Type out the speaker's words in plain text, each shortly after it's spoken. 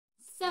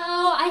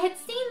had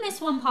seen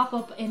this one pop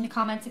up in the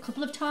comments a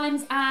couple of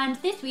times, and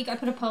this week I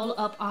put a poll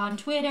up on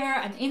Twitter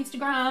and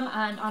Instagram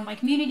and on my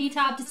community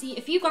tab to see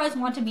if you guys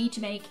wanted me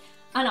to make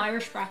an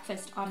Irish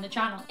breakfast on the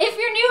channel. If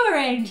you're new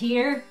around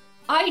here,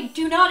 I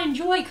do not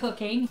enjoy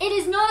cooking. It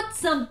is not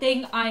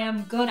something I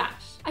am good at.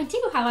 I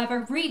do,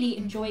 however, really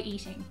enjoy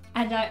eating.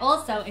 And I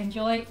also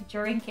enjoy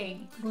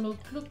drinking.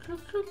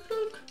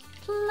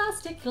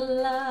 Plastic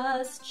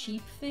glass,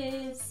 cheap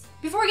fizz.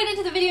 Before we get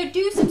into the video,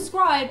 do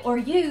subscribe or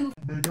you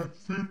may get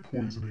food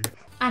poisoning.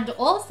 And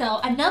also,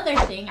 another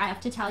thing I have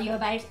to tell you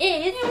about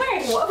is your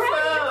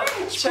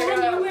merch. Check it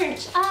out.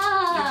 Merch. You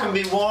can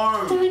be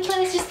warm. Someone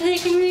close just so they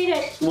can read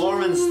it.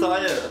 Warm in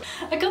style.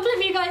 A couple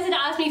of you guys had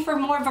asked me for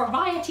more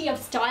variety of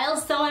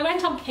styles, so I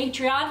went on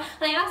Patreon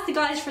and I asked the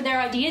guys for their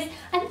ideas,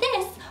 and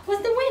this was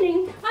the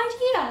winning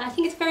idea. I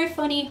think it's very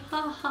funny.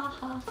 Ha ha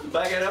ha.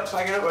 Back it up,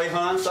 right,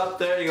 hold on, stop,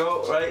 there you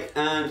go, right,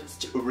 and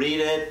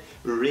read it.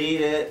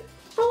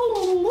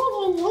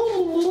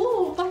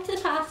 Back to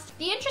the past.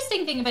 The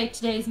interesting thing about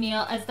today's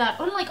meal is that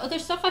unlike other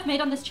stuff I've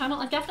made on this channel,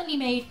 I've definitely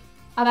made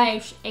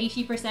about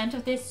 80%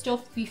 of this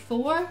stuff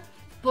before,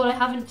 but I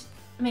haven't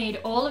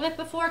made all of it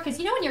before, because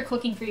you know when you're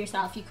cooking for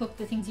yourself, you cook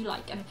the things you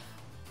like, and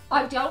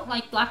I don't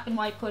like black and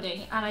white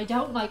pudding, and I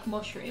don't like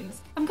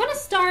mushrooms. I'm gonna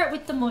start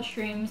with the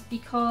mushrooms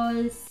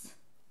because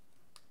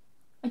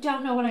I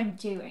don't know what I'm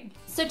doing.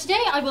 So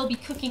today I will be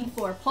cooking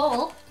for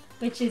Paul,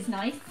 which is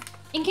nice.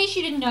 In case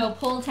you didn't know,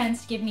 Paul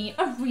tends to give me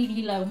a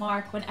really low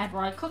mark whenever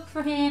I cook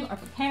for him or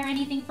prepare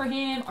anything for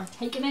him or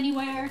take him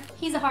anywhere.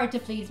 He's a hard to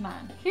please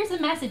man. Here's a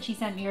message he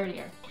sent me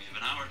earlier. We have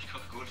an hour to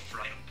cook a good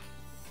fry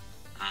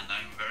up, and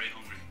I'm very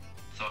hungry.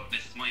 So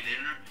this is my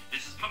dinner.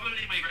 This is probably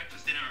my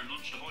breakfast, dinner and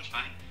lunch, the whole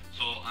shebang.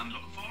 So I'm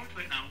looking forward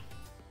to it now.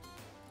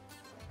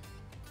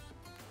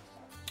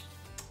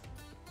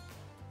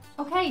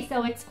 Okay,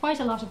 so it's quite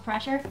a lot of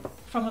pressure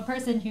from a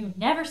person who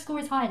never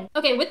scores highly.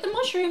 Okay, with the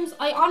mushrooms,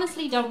 I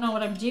honestly don't know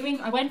what I'm doing.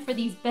 I went for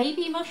these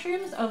baby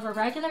mushrooms over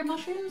regular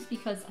mushrooms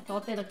because I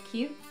thought they looked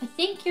cute. I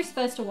think you're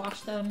supposed to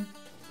wash them.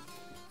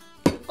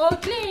 Oh,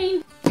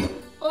 clean!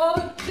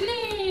 Oh,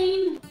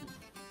 clean!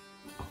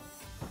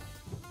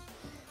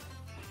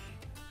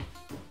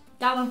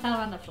 That one fell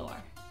on the floor.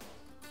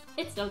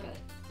 It's still good.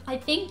 I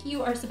think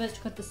you are supposed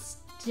to cut the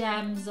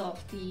stems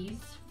off these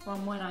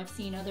from when I've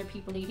seen other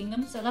people eating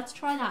them, so let's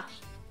try that.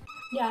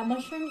 Yeah,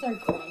 mushrooms are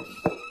gross.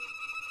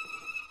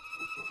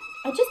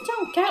 I just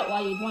don't get why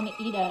you'd want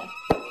to eat a...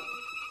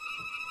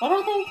 What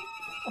are they?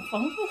 A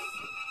fungus?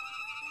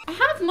 I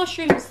have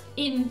mushrooms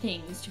in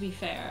things, to be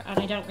fair, and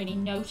I don't really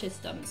notice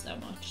them so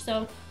much,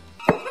 so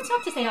that's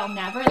not to say I'll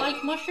never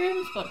like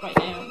mushrooms, but right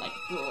now I'm like,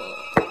 whoa.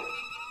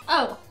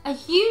 Oh, a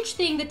huge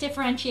thing that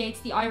differentiates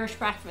the Irish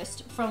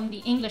breakfast from the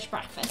English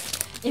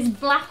breakfast is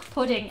black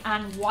pudding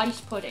and white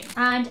pudding.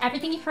 And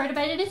everything you've heard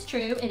about it is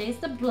true. It is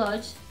the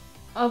blood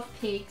of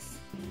pigs.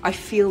 I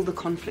feel the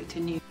conflict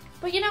in you.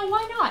 But you know,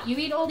 why not? You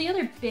eat all the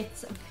other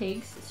bits of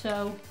pigs,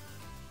 so...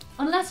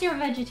 Unless you're a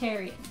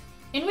vegetarian.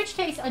 In which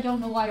case, I don't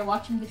know why you're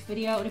watching this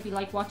video. It'd be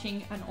like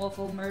watching an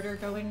awful murder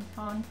going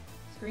on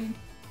screen.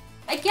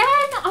 Again,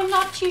 I'm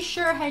not too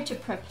sure how to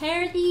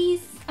prepare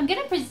these. I'm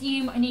gonna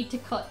presume I need to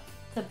cut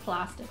the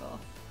plastic off.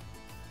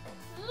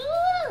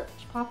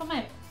 Just pop them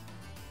out.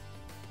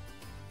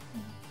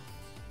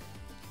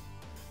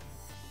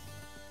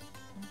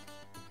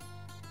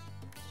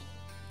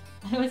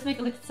 I always make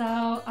it look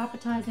so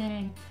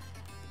appetizing.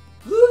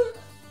 Oh,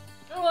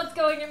 what's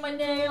going in my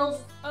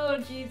nails? Oh,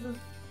 Jesus.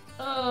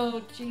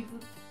 Oh,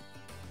 Jesus.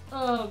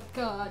 Oh,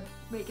 God.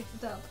 Make it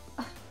stop.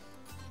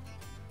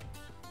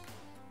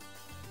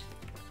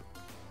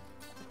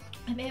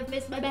 I may have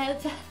missed my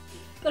mouth,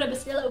 but I'm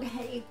still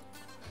okay.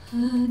 I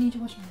need to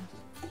wash my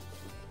hands.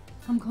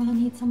 I'm gonna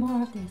need some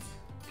more of this.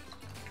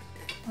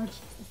 Oh,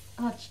 Jesus.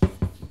 Oh, Jesus.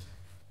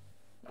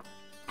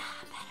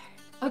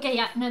 Okay,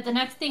 yeah, now the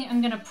next thing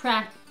I'm gonna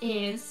prep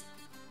is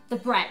the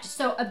bread.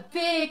 So a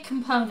big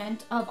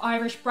component of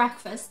Irish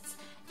breakfasts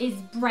is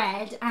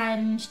bread,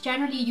 and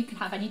generally you can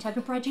have any type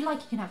of bread you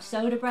like. You can have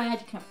soda bread,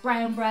 you can have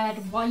brown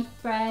bread, white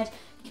bread,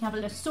 you can have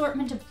an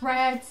assortment of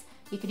breads.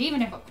 You could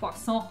even have a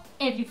croissant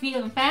if you're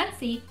feeling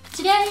fancy.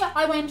 Today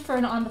I went for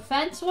an on the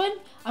fence one.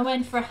 I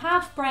went for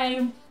half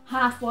brown,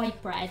 half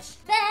white bread.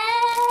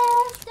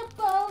 Best of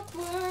both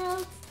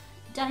worlds.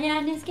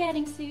 Diane is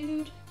getting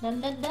sued. La,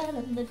 la, la,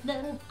 la, la,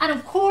 la. And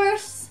of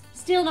course,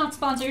 still not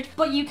sponsored,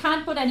 but you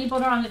can't put any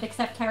butter on it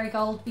except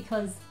Kerrygold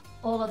because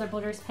all other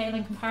butters pale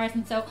in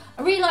comparison. So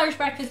a real Irish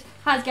breakfast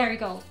has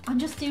Kerrygold. I'm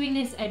just doing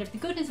this out of the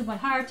goodness of my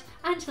heart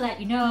and to let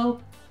you know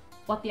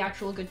what the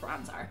actual good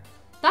brands are.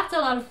 That's a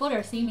lot of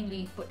butter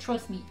seemingly, but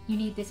trust me, you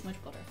need this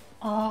much butter.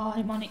 Oh,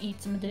 I want to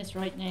eat some of this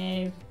right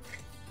now.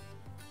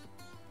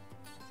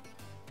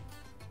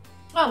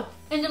 Oh,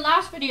 in the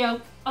last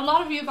video, a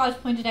lot of you guys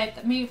pointed out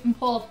that me and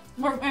Paul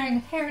were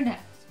wearing hairnets.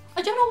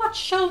 I don't know what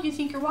show you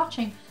think you're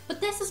watching,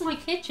 but this is my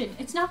kitchen.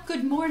 It's not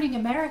Good Morning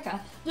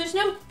America. There's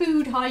no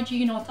food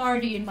hygiene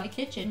authority in my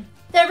kitchen.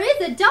 There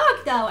is a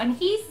dog though, and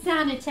he's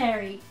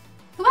sanitary.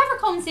 Whoever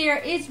comes here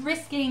is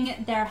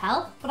risking their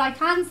health, but I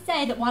can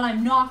say that while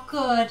I'm not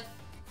good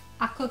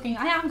at cooking.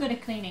 I am good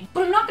at cleaning.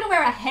 But I'm not going to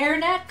wear a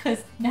hairnet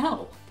because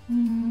no.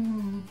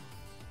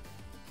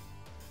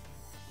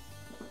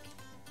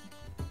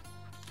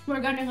 We're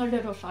getting a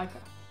little psycho.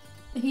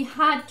 He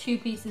had 2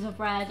 pieces of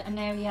bread and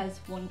now he has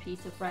 1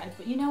 piece of bread.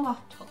 But you know what?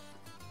 Tough.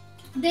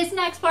 This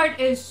next part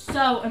is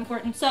so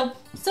important. So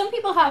some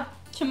people have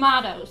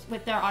tomatoes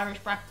with their Irish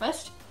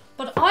breakfast,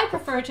 but I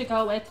prefer to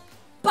go with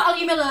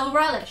Ballymillow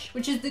relish,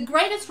 which is the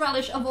greatest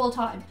relish of all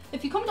time.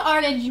 If you come to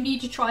Ireland, you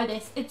need to try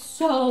this. It's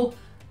so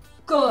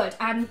good,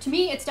 and to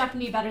me, it's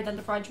definitely better than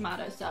the fried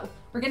tomatoes. So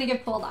we're gonna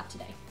give Paul that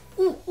today.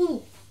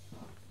 Ooh.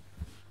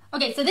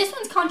 Okay, so this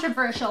one's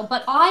controversial,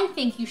 but I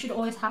think you should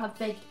always have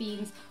baked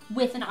beans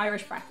with an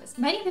Irish breakfast.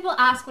 Many people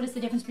ask what is the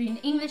difference between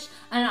an English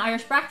and an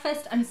Irish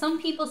breakfast, and some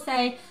people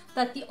say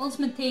that the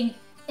ultimate thing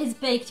is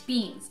baked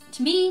beans.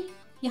 To me,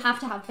 you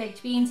have to have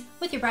baked beans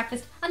with your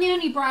breakfast, and the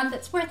only brand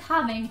that's worth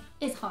having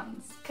is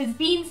Heinz, because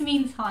beans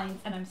means Heinz,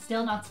 and I'm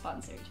still not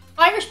sponsored.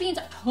 Irish beans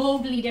are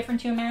totally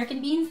different to American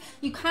beans.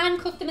 You can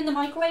cook them in the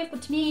microwave,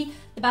 but to me,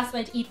 the best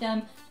way to eat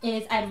them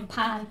is out of a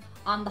pan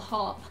on the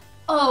hob.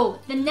 Oh,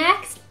 the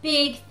next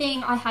big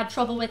thing I had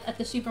trouble with at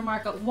the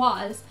supermarket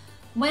was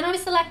when I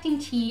was selecting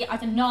tea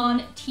as a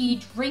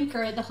non-tea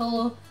drinker, the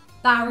whole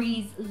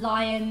Barry's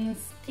Lions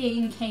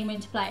thing came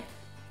into play.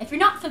 If you're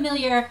not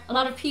familiar, a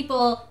lot of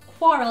people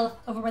quarrel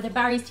over whether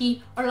Barry's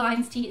tea or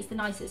Lion's tea is the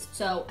nicest,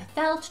 so I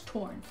felt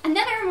torn. And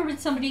then I remembered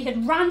somebody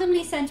had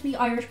randomly sent me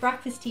Irish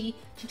breakfast tea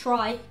to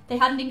try. They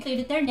hadn't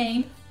included their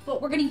name,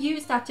 but we're going to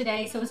use that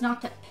today so as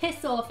not to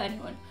piss off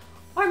anyone.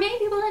 Or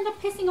maybe we'll end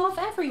up pissing off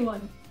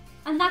everyone.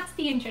 And that's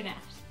the internet.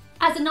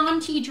 As a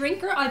non-tea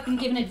drinker, I've been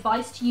given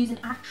advice to use an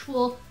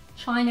actual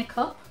china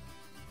cup.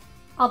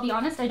 I'll be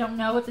honest, I don't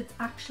know if it's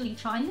actually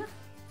china.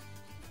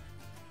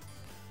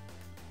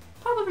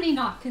 Probably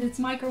not, because it's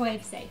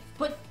microwave safe,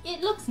 but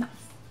it looks nice.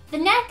 The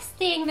next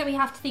thing that we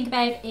have to think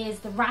about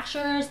is the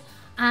rashers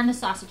and the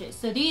sausages.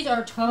 So these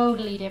are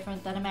totally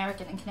different than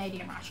American and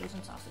Canadian rashers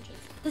and sausages.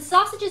 The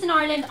sausages in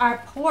Ireland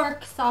are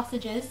pork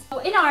sausages. So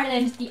in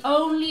Ireland, the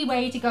only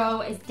way to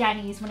go is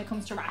Denny's when it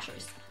comes to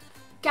rashers.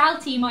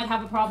 Galty might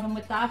have a problem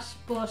with that,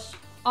 but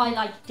I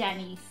like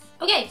Denny's.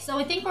 Okay, so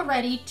I think we're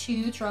ready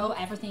to throw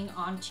everything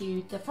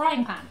onto the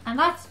frying pan, and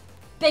that's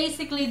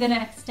basically the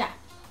next step.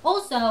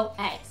 Also,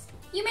 eggs.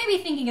 You may be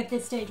thinking at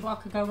this stage,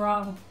 what could go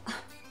wrong?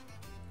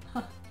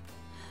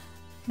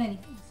 Many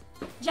things.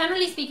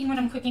 Generally speaking, when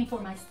I'm cooking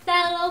for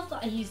myself,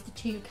 I use the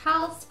 2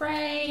 cal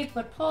spray,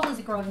 but Paul is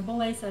a growing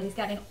boy, so he's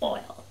getting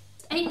oil.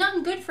 Ain't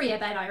nothing good for you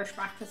about Irish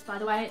breakfast, by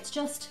the way, it's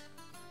just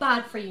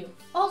bad for you.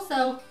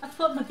 Also, I've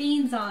put my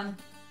beans on,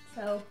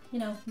 so, you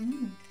know,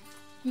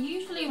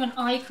 Usually when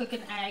I cook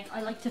an egg,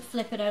 I like to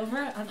flip it over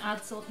and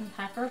add salt and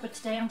pepper, but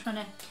today I'm trying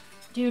to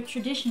do it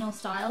traditional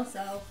style,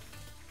 so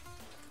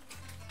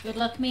good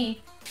luck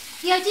me.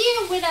 The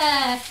idea with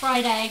a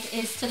fried egg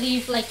is to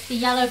leave like the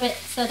yellow bit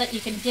so that you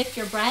can dip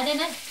your bread in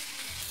it.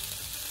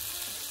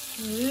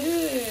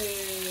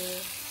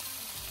 Ooh.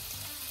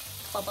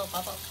 Bubble,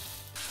 bubble.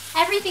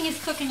 Everything is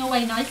cooking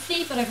away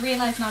nicely, but I've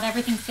realised not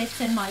everything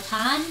fits in my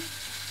pan,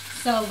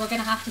 so we're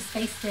gonna have to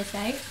space this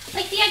out.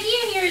 Like, the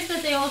idea here is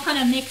that they all kind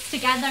of mix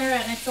together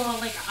and it's all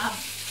like a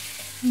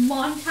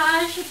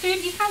montage of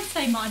food. You can't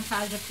say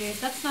montage of food,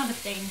 that's not a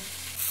thing.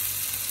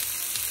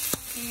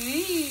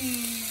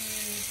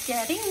 Ooh,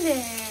 getting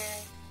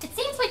there. It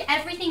seems like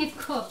everything is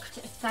cooked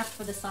except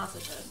for the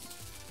sausages.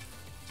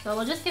 So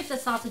we'll just give the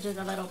sausages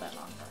a little bit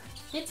longer.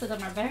 Bits of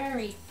them are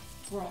very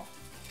raw.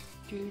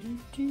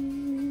 Hope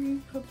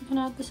you can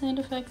add the sound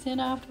effects in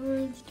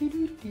afterwards.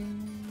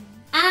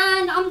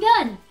 And I'm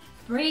done.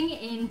 Bring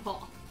in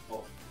Paul.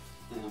 Oh,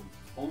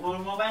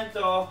 un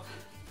momento,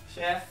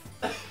 chef.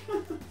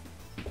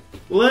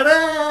 What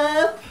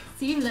up?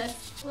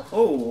 Seamless.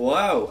 Oh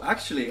wow,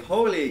 actually,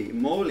 holy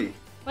moly.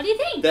 What do you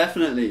think?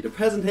 Definitely, the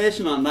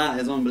presentation on that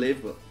is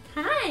unbelievable.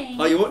 Hi.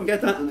 Oh, you wouldn't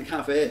get that in the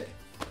cafe.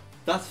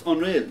 That's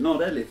unreal. No,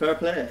 deadly, fair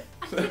play.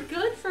 I did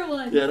good for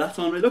one. Yeah, that's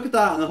unreal. Look at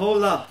that and the whole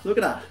lot. Look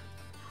at that.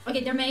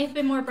 Okay, there may have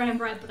been more brown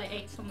bread, but I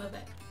ate some of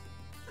it.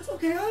 That's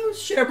okay, I'll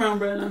share brown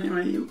bread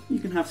anyway. You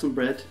can have some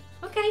bread.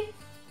 Okay,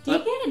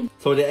 dig in.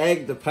 So the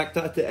egg, the fact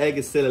that the egg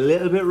is still a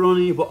little bit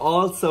runny, but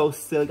also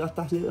still got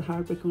that little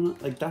hard bit going on.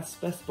 Like, that's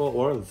best of both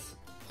worlds.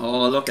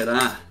 Oh, look at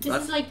that.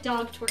 This is like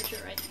dog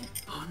torture right now.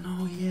 Oh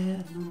no,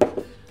 yeah,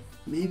 no.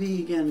 Maybe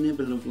you get a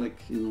nibble of like,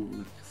 you know,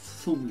 like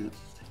something else.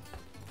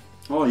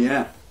 Oh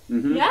yeah.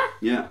 Mm-hmm. Yeah?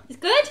 Yeah. It's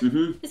good?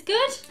 Mm-hmm. It's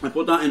good? I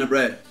put that in a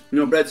bread. You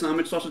know, bread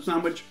sandwich, sausage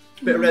sandwich,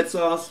 bit of red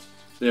sauce.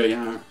 There you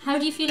are. How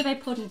do you feel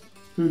about pudding?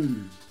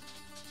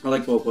 I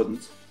like both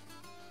puddings.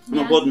 I'm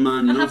Yeah. a pudding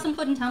man, you I'll know. have some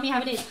pudding, tell me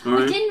how it is. All I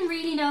right. didn't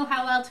really know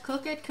how well to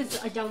cook it because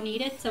I don't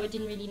eat it, so I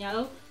didn't really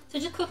know. So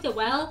I just cooked it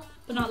well,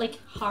 but not like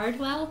hard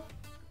well.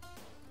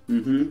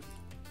 So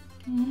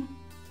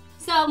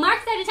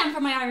marks out of 10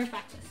 for my Irish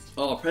breakfast.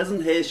 Oh,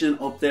 presentation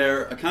up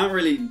there. I can't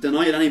really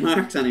deny it any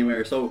marks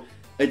anywhere. So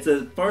it's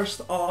a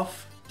first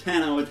off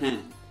 10 out of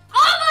 10.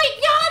 Oh my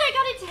god, I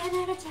got a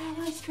 10 out of 10.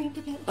 I streamed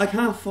a bit. I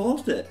can't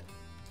fault it.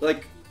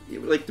 Like,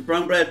 like the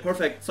brown bread,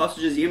 perfect.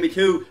 Sausages, you give me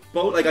 2.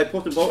 Both, like I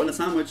put them both in a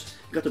sandwich.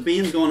 You got the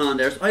beans going on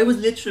there. So I was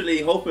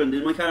literally hoping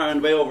in my car on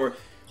the way over,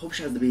 hope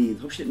she has the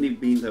beans. Hope she didn't leave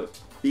beans out.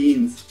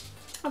 Beans.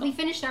 Have we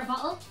finished our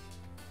bottle?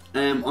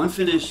 I'm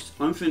finished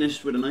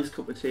with a nice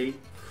cup of tea.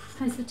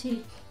 How's the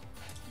tea?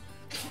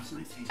 That's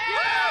nice tea.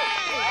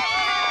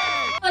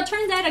 Well, it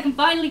turns out I can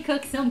finally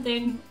cook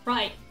something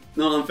right.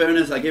 No, in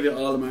fairness, I give you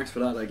all the marks for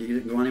that. Like, you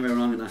didn't go anywhere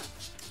wrong in that.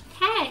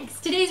 Thanks!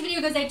 Today's video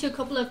goes out to a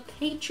couple of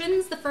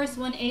patrons. The first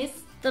one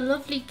is the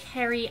lovely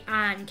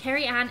KerryAnne.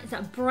 KerryAnne is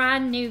a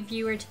brand new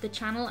viewer to the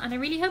channel and I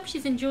really hope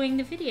she's enjoying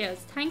the videos.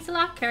 Thanks a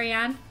lot,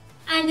 KerryAnne.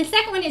 And the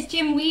second one is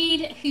Jim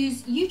Weed,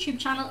 whose YouTube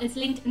channel is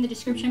linked in the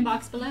description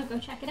box below. Go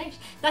check it out.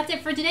 That's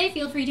it for today.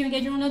 Feel free to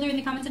engage one another in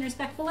the comments in a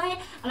respectful way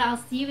and I'll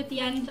see you at the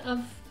end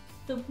of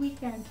the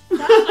weekend.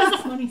 That was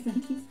a funny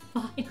sentence.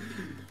 Bye.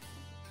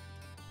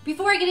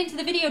 Before I get into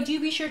the video, do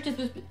be sure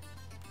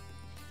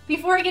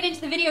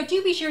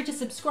to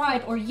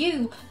subscribe or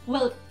you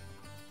will...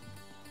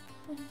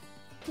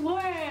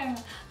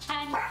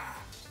 And...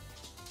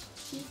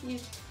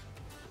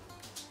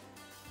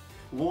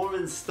 Warm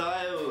in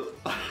style.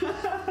 A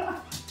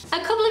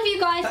couple of you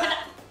guys had...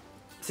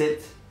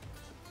 Sit.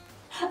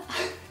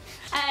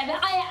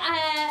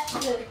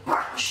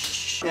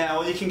 Yeah,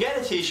 well you can get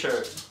a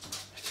t-shirt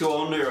to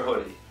go under your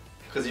hoodie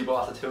because you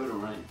bought the 2 of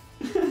them, right?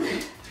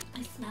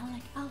 I smell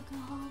like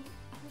alcohol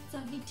and it's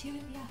only 2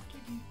 in the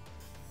afternoon.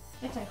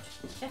 Get out.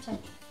 Get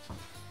out.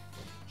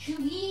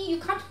 Chewie, you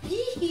can't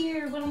be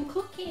here when I'm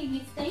cooking.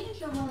 It's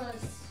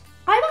dangerous.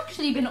 I've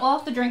actually been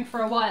off the drink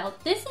for a while.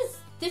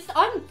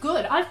 I'm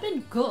good. I've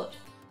been good.